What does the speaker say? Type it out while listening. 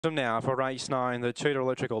Now for race 9, the Tudor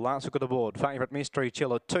Electrical. Last look at the board. Favourite Mystery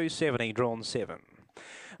Chill at 270, drawn 7.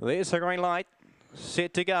 There's the green light.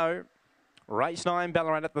 Set to go. Race 9,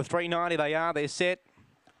 Ballarat at the 390. They are. They're set.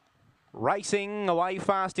 Racing away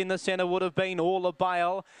fast in the centre would have been All a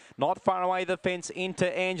Bale. Not far away the fence into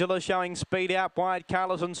Angela, showing speed out wide.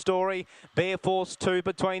 Carlos and Story. Bear Force 2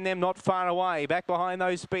 between them, not far away. Back behind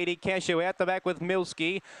those Speedy Cashew. Out the back with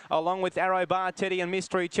Milski, along with Arrow Bar, Teddy and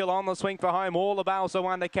Mystery Chill on the swing for home. All a Bale's the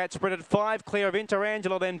one to catch. Sprinted 5 clear of Inter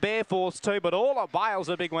Angela, then Bear Force 2. But All a Bale's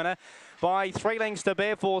a big winner by 3 lengths to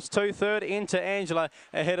Bear Force 2. Third into Angela,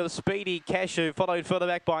 ahead of Speedy Cashew, followed further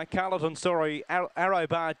back by Carlton Story, Arrow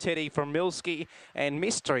Bar Teddy from Milski, and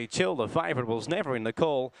Mystery Chill, the favourite, was never in the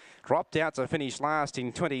call. Dropped out to finish last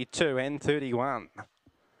in 22 and 31.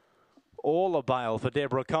 All a Bale for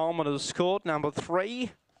Deborah Coleman has scored number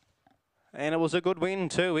 3. And it was a good win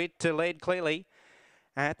too. It led clearly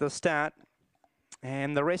at the start.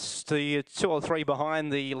 And the rest, the 2 or 3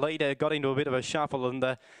 behind the leader, got into a bit of a shuffle, and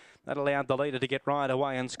that allowed the leader to get right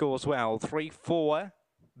away and scores well. 3-4,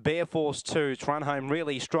 Bear Force 2 to run home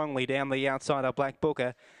really strongly down the outside of Black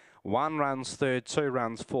Booker. 1 runs third, 2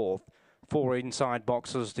 runs fourth. 4 inside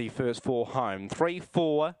boxes, the first 4 home.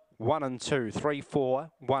 3-4, 1 and 2.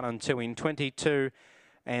 3-4, 1 and 2 in 22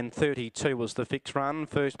 and 32 was the fixed run.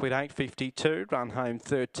 First split 8.52, run home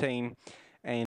 13